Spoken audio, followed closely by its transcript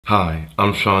Hi,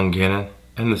 I'm Sean Gannon,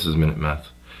 and this is Minute Math.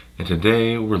 And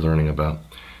today we're learning about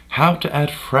how to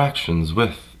add fractions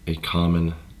with a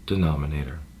common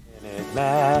denominator. Minute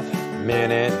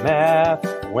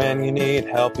Math. When you need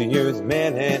help, you use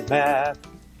Minute Math.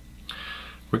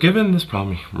 We're given this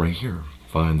problem right here.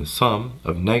 Find the sum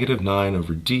of -9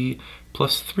 over d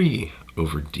plus 3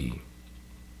 over d.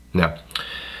 Now,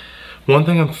 one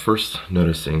thing I'm first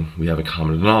noticing, we have a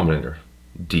common denominator,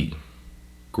 d.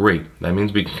 Great, that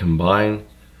means we can combine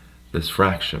this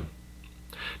fraction.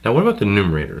 Now what about the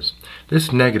numerators?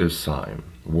 This negative sign,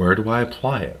 where do I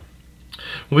apply it?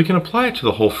 Well, we can apply it to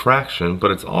the whole fraction,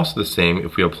 but it's also the same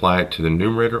if we apply it to the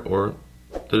numerator or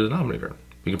the denominator.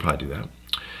 We can probably do that.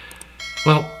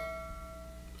 Well,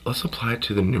 let's apply it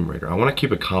to the numerator. I want to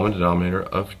keep a common denominator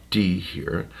of d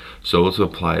here, so let's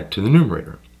apply it to the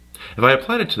numerator. If I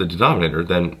applied it to the denominator,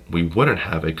 then we wouldn't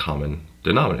have a common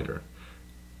denominator.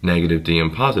 Negative d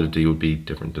and positive d would be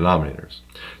different denominators.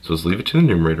 So let's leave it to the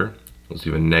numerator. Let's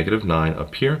leave a -9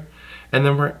 up here, and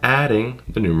then we're adding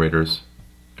the numerators,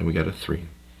 and we get a 3.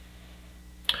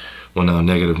 Well, now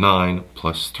 -9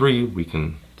 plus 3, we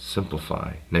can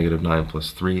simplify. -9 plus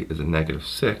 3 is a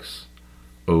 -6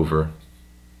 over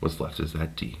what's left is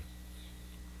that d.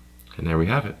 And there we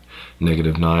have it.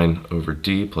 -9 over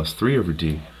d plus 3 over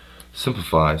d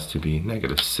simplifies to be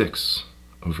 -6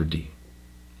 over d.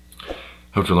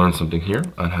 Hope you learned something here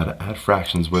on how to add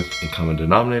fractions with a common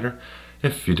denominator.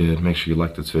 If you did, make sure you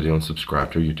like this video and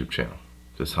subscribe to our YouTube channel.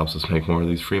 This helps us make more of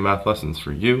these free math lessons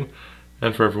for you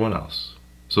and for everyone else.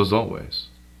 So as always,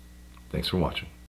 thanks for watching.